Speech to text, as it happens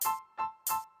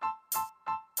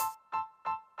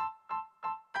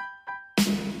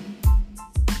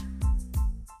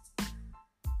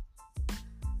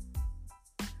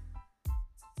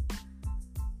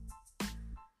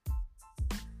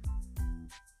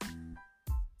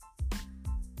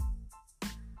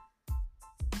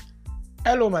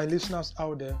Hello, my listeners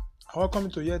out there. Welcome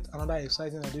to yet another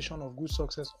exciting edition of Good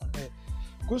Success on Air.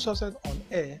 Good Success on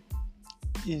Air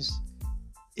is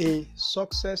a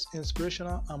success,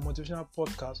 inspirational, and motivational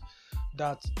podcast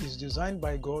that is designed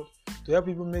by God to help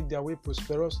people make their way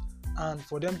prosperous and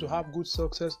for them to have good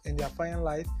success in their fine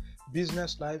life,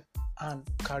 business life, and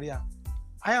career.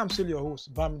 I am still your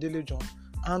host, Bamidele John,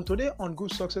 and today on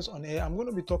Good Success on Air, I'm going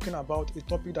to be talking about a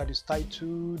topic that is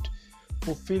titled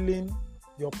Fulfilling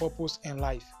Your Purpose in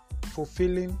Life.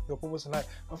 Fulfilling your purpose in life.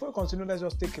 Before we continue, let's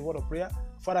just take a word of prayer.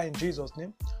 Father, in Jesus'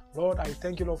 name, Lord, I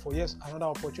thank you, Lord, for another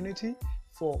opportunity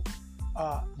for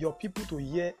your people to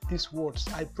hear these words.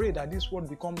 I pray that this word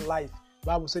become life. The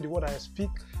Bible says the word I speak,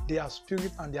 they are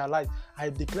spirit and they are life. I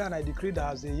declare and I decree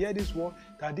that as they hear this word,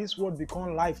 that this word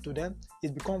become life to them.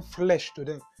 It become flesh to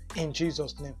them. In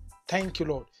Jesus' name. Thank you,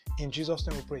 Lord. In Jesus'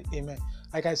 name we pray. Amen.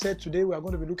 Like I said, today we are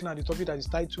going to be looking at the topic that is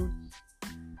titled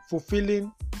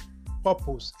Fulfilling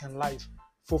Purpose in Life.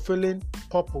 Fulfilling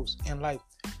purpose in life.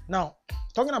 Now,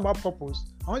 talking about purpose,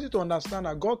 I want you to understand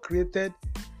that God created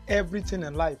everything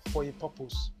in life for a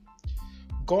purpose.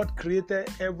 God created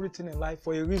everything in life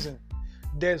for a reason.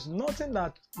 There's nothing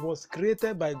that was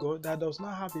created by God that does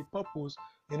not have a purpose,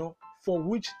 for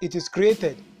which it is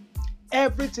created.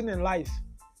 Everything in life,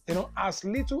 as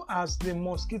little as the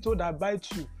mosquito that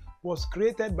bites you, was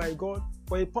created by God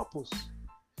for a purpose.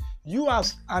 You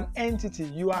as an entity,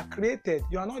 you are created.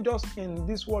 You are not just in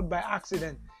this world by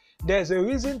accident. There's a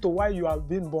reason to why you have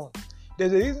been born.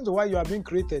 There's a reason to why you have been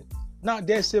created. Now,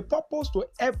 there's a purpose to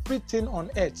everything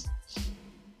on earth.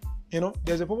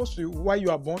 There's a purpose to why you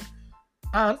are born.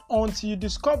 And until you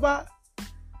discover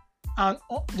that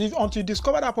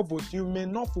purpose, you may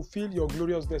not fulfill your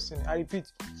glorious destiny. I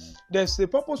repeat, there's a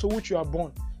purpose for which you are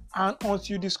born. And until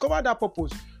you discover that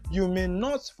purpose, you may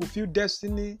not fulfill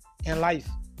destiny in life.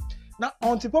 Now,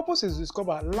 until purpose is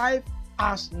discovered, life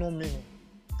has no meaning.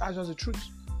 That's just the truth.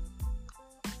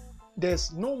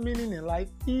 There's no meaning in life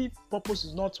if purpose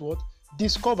is not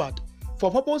discovered.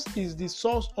 For purpose is the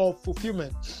source of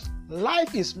fulfillment.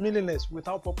 Life is meaningless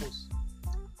without purpose.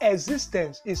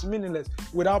 Existence is meaningless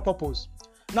without purpose.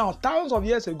 Now, thousands of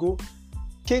years ago,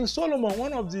 King Solomon,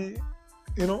 one of the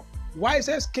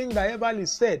wisest king that ever lived,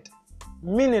 said,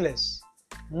 meaningless,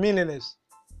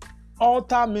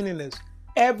 utter meaningless.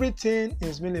 Everything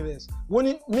is meaningless.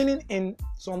 Meaning in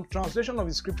some translation of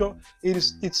the scripture,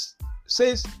 it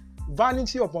says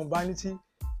vanity upon vanity.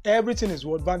 Everything is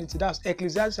vanity. That's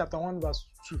Ecclesiastes chapter 1 verse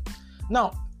 2.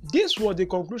 Now, this was the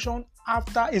conclusion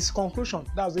after his conclusion.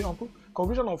 That's the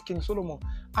conclusion of King Solomon.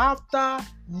 After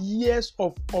years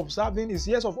of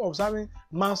observing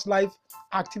man's life,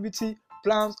 activity,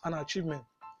 plans, and achievement.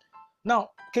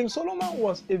 Now, King Solomon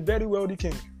was a very wealthy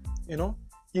king.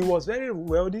 He was very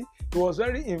wealthy. He was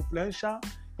very influential.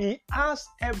 He has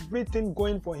everything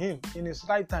going for him in his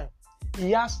lifetime.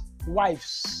 He has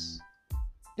wives.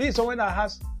 This is someone that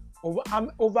has over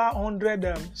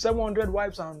 700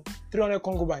 wives and 300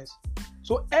 concubines.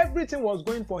 So everything was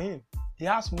going for him. He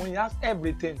has money, he has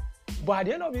everything. But at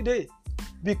the end of the day,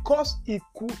 because he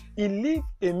lived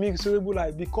a miserable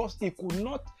life, because he could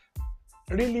not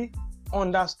really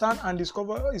understand and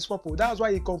discover his purpose. That's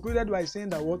why he concluded by saying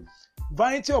that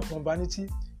vanity upon vanity,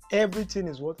 everything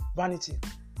is vanity.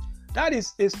 That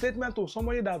is a statement to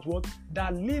somebody that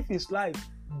live his life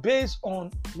based on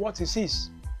what he sees,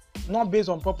 not based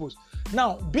on purpose.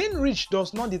 Now, being rich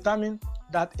does not determine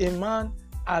that a man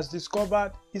has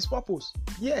discovered his purpose.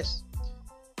 Yes,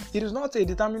 it is not a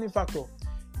determining factor.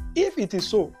 If it is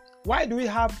so, why do we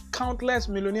have countless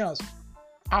millionaires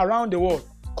around the world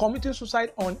committing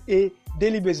suicide on a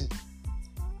daily basis?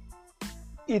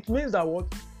 It means that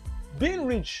being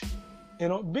rich,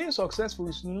 being successful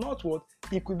is not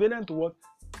equivalent to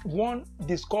one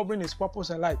discovering his purpose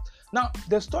in life. Now,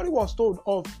 the story was told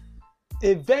of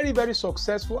a very, very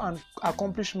successful and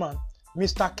accomplished man,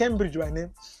 Mr. Cambridge by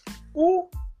name, who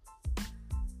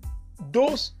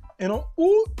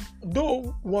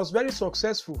though was very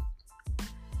successful,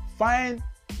 find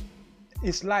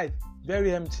his life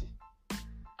very empty,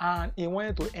 and he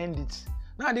wanted to end it.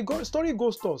 Now, the story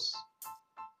goes to us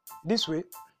this way.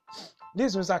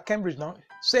 This is Mr. Cambridge now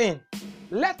saying,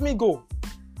 "Let me go.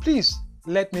 Please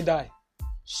let me die."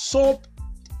 Sobbed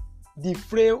the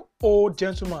frail old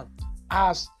gentleman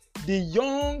as the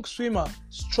young swimmer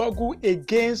struggled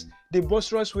against the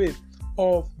boisterous wave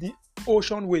of the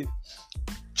ocean wave.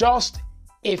 "Just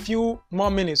a few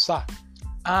more minutes, sir,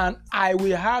 and I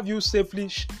will have you safely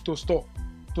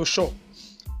to shore,"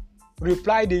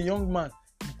 replied the young man,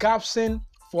 gasping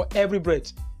for every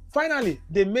breath. Finally,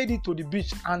 they made it to the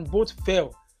beach and both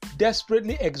fell,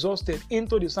 desperately exhausted,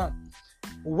 into the sand.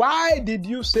 Why did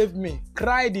you save me?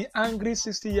 Cried the angry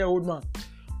 60-year-old man.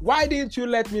 Why didn't you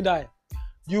let me die?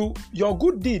 Your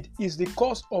good deed is the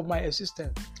cause of my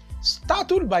existence.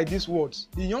 Startled by these words,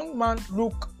 the young man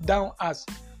looked down at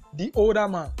the older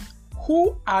man,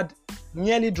 who had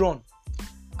nearly drowned.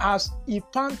 As he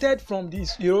panted from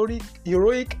this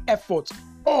heroic effort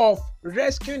of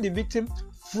rescuing the victim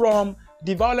from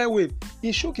the violent wave,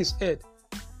 he shook his head,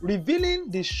 revealing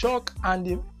the shock and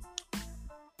the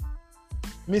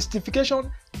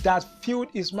mystification that filled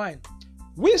his mind.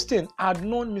 Winston had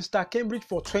known Mr. Cambridge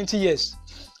for 20 years.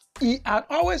 He had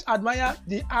always admired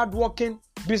the hard-working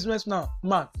businessman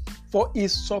for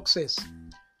his success.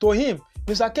 To him,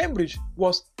 Mr. Cambridge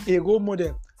was a role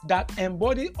model that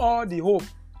embodied all he hoped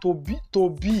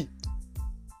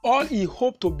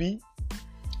to be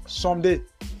someday.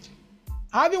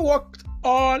 Having worked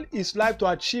all his life to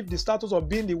achieve the status of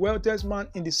being the wealthiest man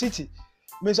in the city,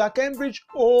 Mr. Cambridge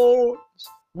owes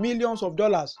millions of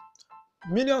dollars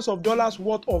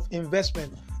worth of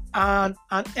investment and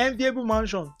an enviable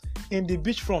mansion in the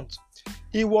beachfront.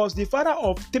 He was the father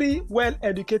of 3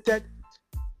 well-educated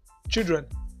children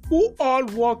who all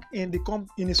work in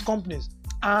his companies,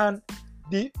 and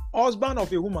the husband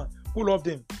of a woman who loved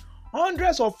him.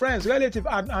 Hundreds of friends, relatives,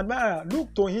 and admirers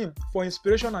looked to him for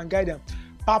inspiration and guidance.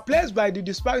 Perplexed by the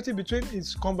disparity between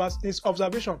his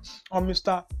observation on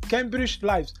Mr. Cambridge's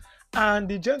life and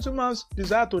the gentleman's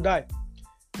desire to die,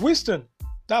 Winston,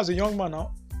 that's a young man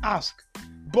now, asked,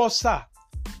 "But sir,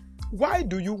 why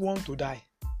do you want to die?"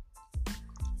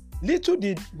 Little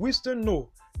did Winston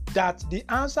know that the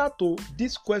answer to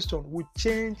this question would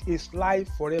change his life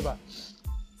forever,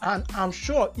 and I'm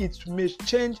sure it may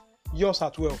change yours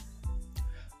as well.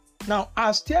 Now,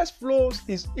 as tears flowed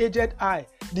his aged eye,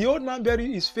 the old man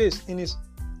buried his face in his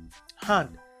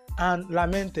hand and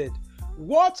lamented.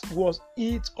 What was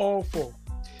it all for?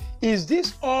 Is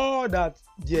this all that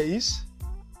there is?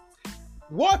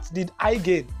 What did I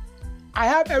gain? I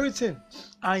have everything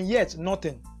and yet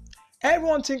nothing.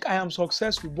 Everyone thinks I am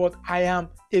successful, but I am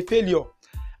a failure.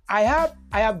 I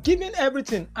have given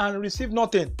everything and received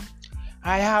nothing.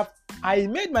 I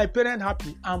made my parents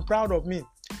happy and proud of me,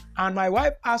 and my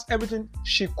wife has everything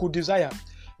she could desire.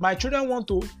 My children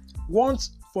want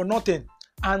for nothing,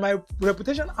 and my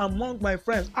reputation among my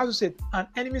friends, associates, and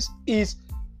enemies is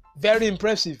very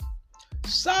impressive.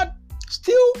 Sad,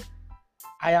 still,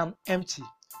 I am empty,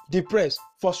 depressed,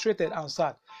 frustrated, and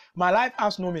sad. My life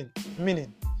has no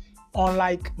meaning.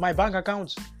 Unlike my bank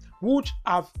accounts, which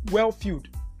are well filled,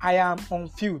 I am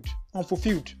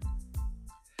unfulfilled.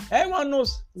 Everyone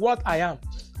knows what I am,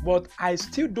 but I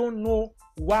still don't know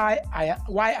why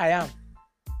I am.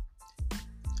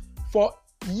 For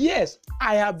years,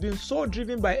 I have been so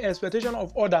driven by expectation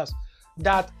of others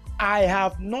that I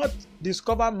have not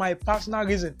discovered my personal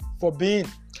reason for being.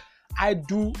 I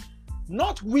do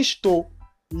not wish to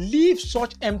live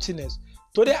such emptiness.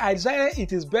 Today, I decided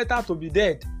it is better to be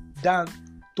dead than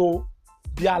to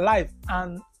be alive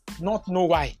and not know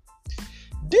why.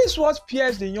 This was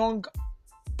pierced the young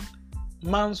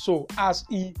man's soul as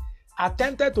he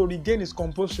attempted to regain his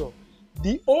composure.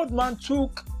 The old man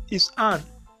took his hand,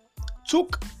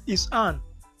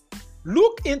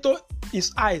 looked into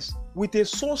his eyes with a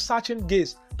soul-searching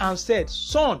gaze, and said,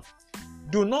 "Son,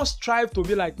 do not strive to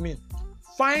be like me.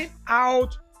 Find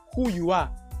out who you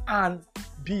are and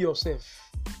be yourself."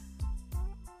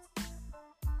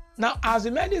 Now, as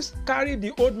the medics carried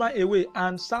the old man away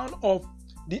and sound of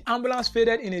the ambulance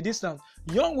faded in a distance,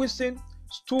 young Winston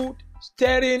stood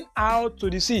staring out to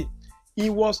the sea. He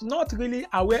was not really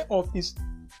aware of his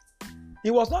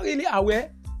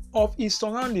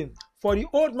surroundings, for the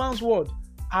old man's word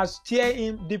had stirred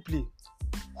him deeply.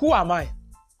 Who am I?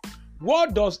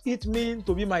 What does it mean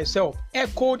to be myself?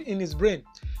 Echoed in his brain.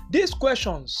 These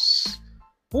questions: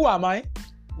 who am I?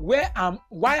 Why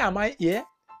am I here?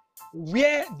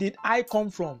 Where did I come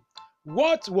from?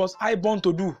 What was I born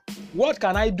to do? What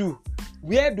can I do?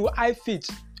 Where do I fit?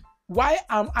 Why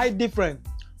am I different?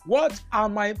 What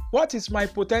is my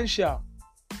potential?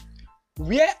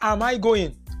 Where am I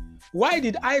going? Why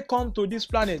did I come to this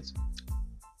planet?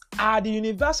 Are the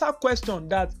universal questions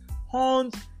that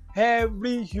haunt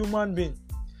every human being.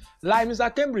 Like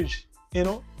Mr. Cambridge,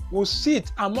 will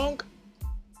sit among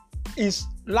his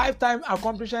lifetime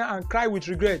accomplishment and cry with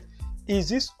regret. Is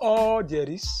this all there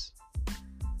is?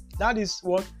 That is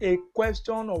what a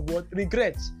question of what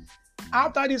regret.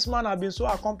 After this man had been so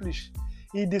accomplished,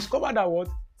 he discovered that what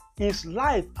his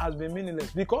life has been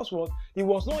meaningless because what he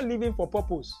was not living for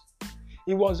purpose.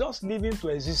 He was just living to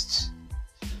exist.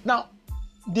 Now,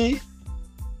 the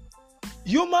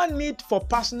Human need for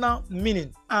personal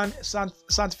meaning and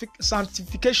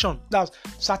sanctification,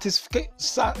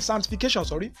 sanctification,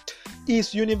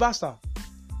 is universal.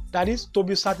 That is, to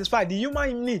be satisfied. The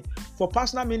human need for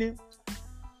personal meaning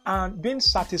and being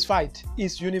satisfied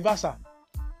is universal.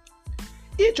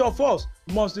 Each of us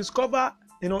must discover,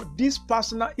 this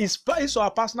personal is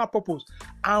our personal purpose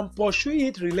and pursue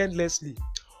it relentlessly,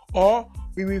 or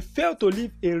we will fail to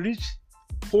live a rich,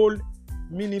 whole,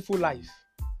 meaningful life.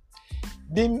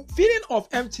 The feeling of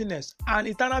emptiness and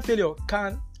eternal failure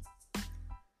can,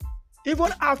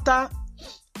 even after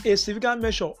a significant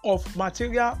measure of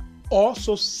material or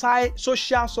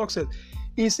social success,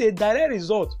 is a direct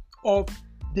result of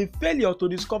the failure to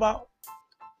discover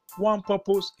one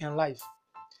purpose in life.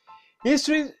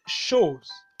 History shows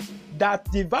that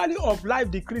the value of life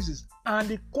decreases and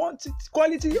the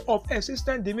quality of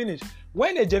existence diminishes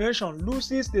when a generation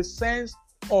loses the sense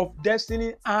of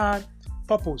destiny and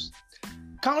purpose.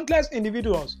 Countless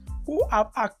individuals who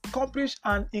have accomplished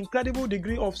an incredible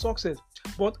degree of success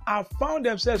but have found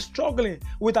themselves struggling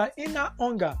with an inner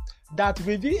hunger that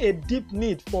reveals a deep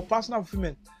need for personal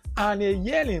fulfillment and a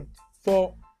yearning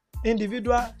for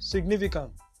individual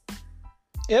significance.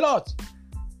 A lot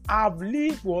have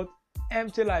lived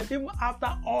empty life even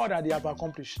after all that they have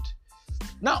accomplished.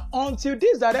 Now, until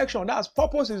this direction, that's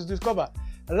purpose, is discovered,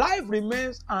 life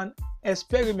remains an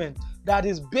experiment that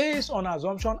is based on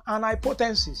assumption and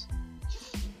hypothesis.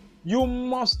 You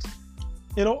must,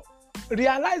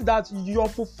 realize that your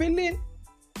fulfilling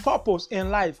purpose in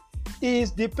life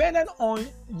is dependent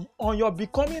on your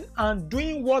becoming and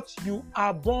doing what you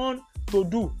are born to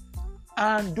do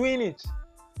and doing it.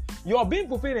 Your being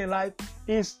fulfilled in life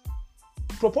is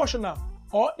proportional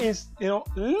or is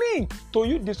linked to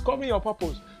you discovering your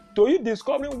purpose, to you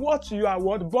discovering what you are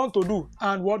born to do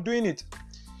and doing it.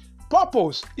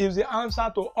 Purpose is the answer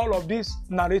to all of this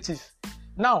narrative.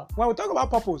 Now, when we talk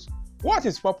about purpose, what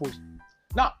is purpose?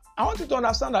 Now, I want you to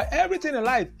understand that everything in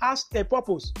life has a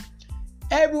purpose.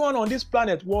 Everyone on this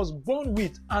planet was born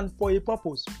with and for a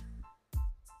purpose.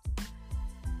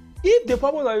 If the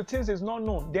purpose of the things is not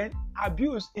known, then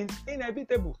abuse is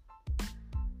inevitable.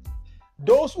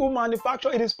 Those who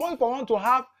manufacture, it is possible for one to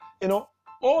have,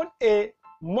 own a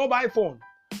mobile phone.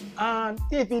 And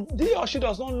if he or she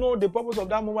does not know the purpose of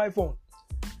that mobile phone,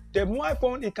 the mobile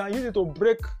phone, it can use it to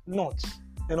break nuts,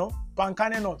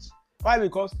 pancake nuts. Why?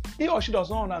 Because he or she does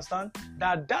not understand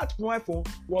that mobile phone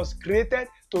was created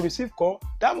to receive call.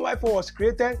 That mobile phone was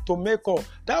created to make call.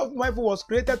 That mobile phone was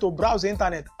created to browse the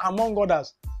internet, among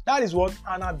others. That is what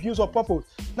an abuse of purpose.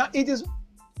 Now, it is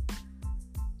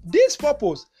this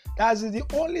purpose that is the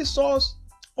only source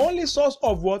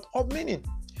of what? Of meaning.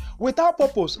 Without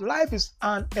purpose, life is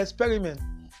an experiment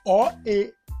or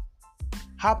a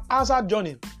haphazard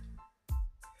journey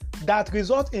that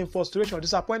results in frustration,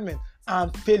 disappointment,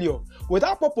 and failure.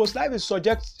 Without purpose, life is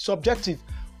subjective,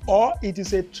 or it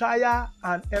is a trial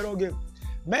and error game.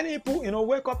 Many people,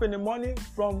 wake up in the morning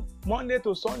from Monday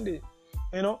to Sunday,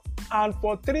 and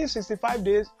for 365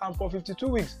 days and for 52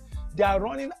 weeks, they are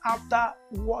running after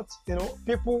what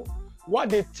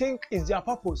they think is their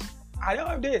purpose. At the end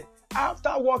of the day,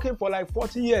 after working for like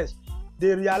 40 years,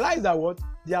 they realize that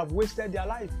they have wasted their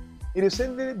life. It is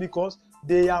simply because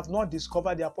they have not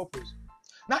discovered their purpose.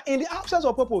 Now, in the absence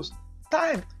of purpose,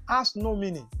 time has no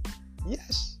meaning.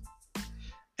 Yes.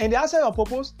 In the absence of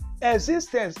purpose,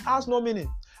 existence has no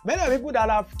meaning. Many of the people that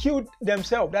have killed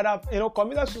themselves, that have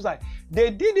committed suicide, they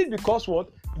did it because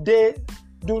they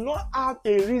do not have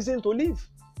a reason to live.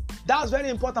 That's very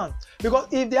important. Because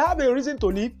if they have a reason to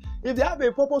live, if they have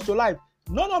a purpose to life,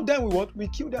 none of them will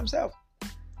kill themselves.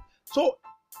 So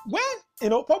when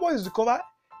purpose is discovered,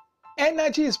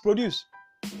 energy is produced.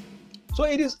 So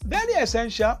it is very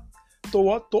essential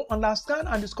to understand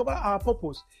and discover our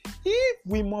purpose if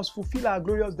we must fulfill our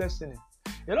glorious destiny.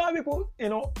 A lot of people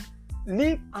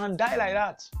live and die like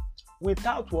that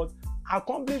without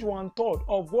accomplish 1/3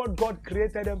 of what God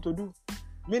created them to do.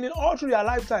 Meaning all through their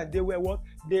lifetime, they were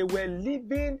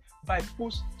living by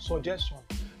people's suggestion.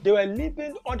 They were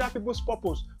living other people's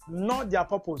purpose, not their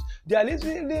purpose. They are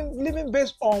living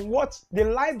based on what the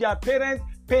life their parents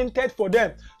painted for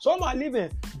them. Some are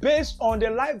living based on the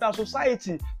life that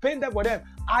society painted for them.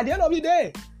 At the end of the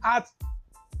day, at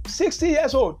 60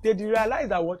 years old, they realize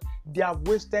that they have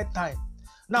wasted time.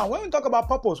 Now, when we talk about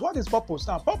purpose, what is purpose?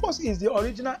 Now, purpose is the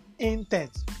original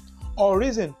intent or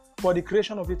reason for the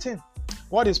creation of a thing.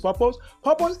 What is purpose?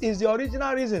 Purpose is the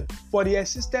original reason for the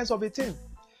existence of a thing.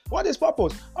 What is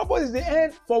purpose? Purpose is the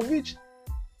end for which,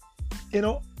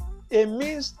 a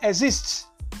means exists.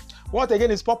 What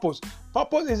again is purpose?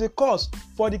 Purpose is a cause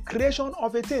for the creation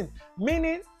of a thing.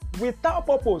 Meaning, without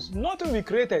purpose, nothing will be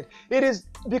created. It is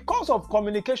because of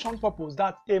communication purpose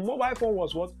that a mobile phone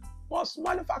was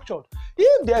manufactured.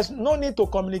 If there's no need to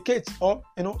communicate or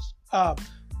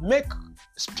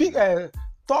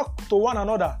talk to one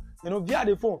another, via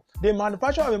the phone, the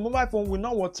manufacturer of a mobile phone will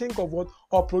not think of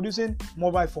producing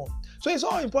mobile phone. So it's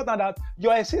all important that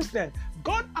your existence,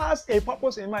 God has a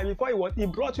purpose in mind before he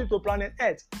brought you to planet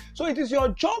Earth. So it is your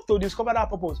job to discover that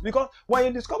purpose, because when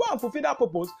you discover and fulfill that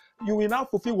purpose, you will now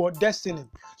fulfill what? Destiny.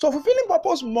 So fulfilling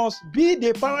purpose must be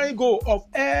the primary goal of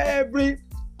every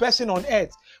person on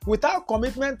earth. Without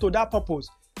commitment to that purpose,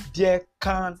 there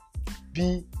can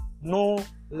be no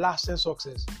lasting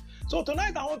success. So today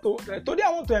I want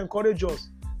to encourage us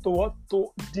to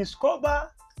discover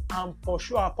and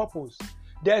pursue our purpose.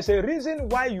 There's a reason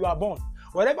why you are born.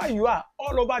 Wherever you are,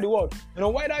 all over the world,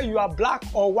 whether you are black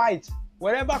or white,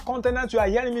 wherever continent you are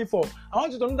hearing me for, I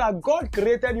want you to know that God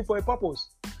created you for a purpose.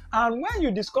 And when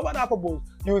you discover that purpose,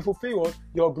 you will fulfill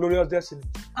your glorious destiny.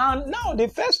 And now the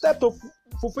first step to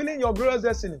fulfilling your glorious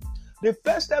destiny, the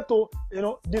first step to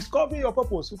discovering your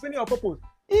purpose, fulfilling your purpose,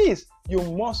 is you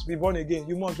must be born again.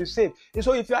 You must be saved. And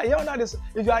so if you are here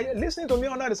if you are listening to me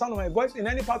under the sound of my voice in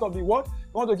any part of the world,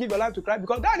 you want to give your life to Christ,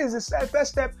 because that is the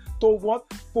first step to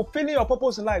fulfilling your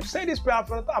purpose in life. Say this prayer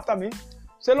after me.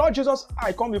 Say, Lord Jesus,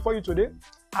 I come before you today.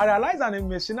 I realize I'm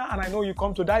a sinner and I know you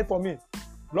come to die for me.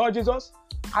 Lord Jesus,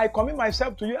 I commit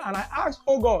myself to you and I ask,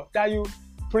 oh God, that you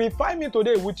purify me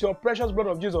today with your precious blood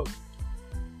of Jesus.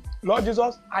 Lord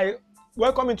Jesus, I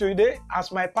welcome you today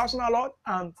as my personal Lord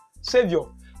and Savior.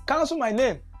 Cancel my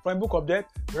name from the book of death.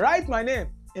 Write my name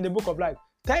in the book of life.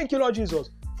 Thank you, Lord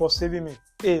Jesus, for saving me.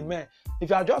 Amen.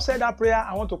 If you have just said that prayer,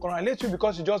 I want to congratulate you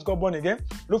because you just got born again.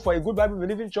 Look for a good Bible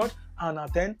believing church and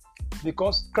attend,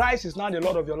 because Christ is now the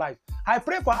Lord of your life. I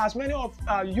pray for as many of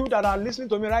you that are listening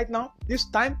to me right now, this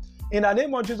time, in the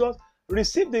name of Jesus,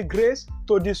 receive the grace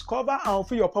to discover and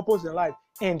fulfill your purpose in life.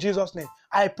 In Jesus' name.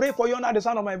 I pray for you under the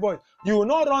sound of my voice. You will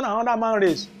not run another man's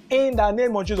race. In the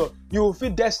name of Jesus, you will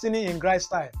fulfill destiny in Christ's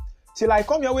time. Till I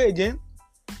come your way again,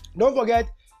 don't forget,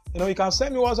 you can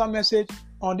send me a WhatsApp message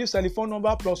on this telephone number,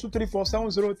 +234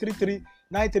 7033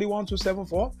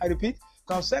 931274. I repeat, you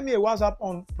can send me a WhatsApp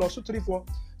on +234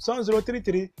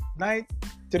 7033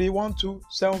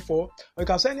 931274. Or you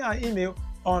can send me an email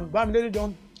on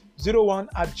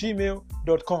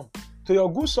bamilejohn01@gmail.com. To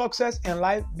your good success in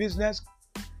life, business,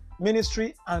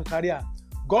 ministry, and career.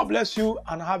 God bless you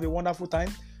and have a wonderful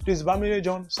time. This is Bamile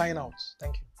John signing out.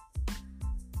 Thank you.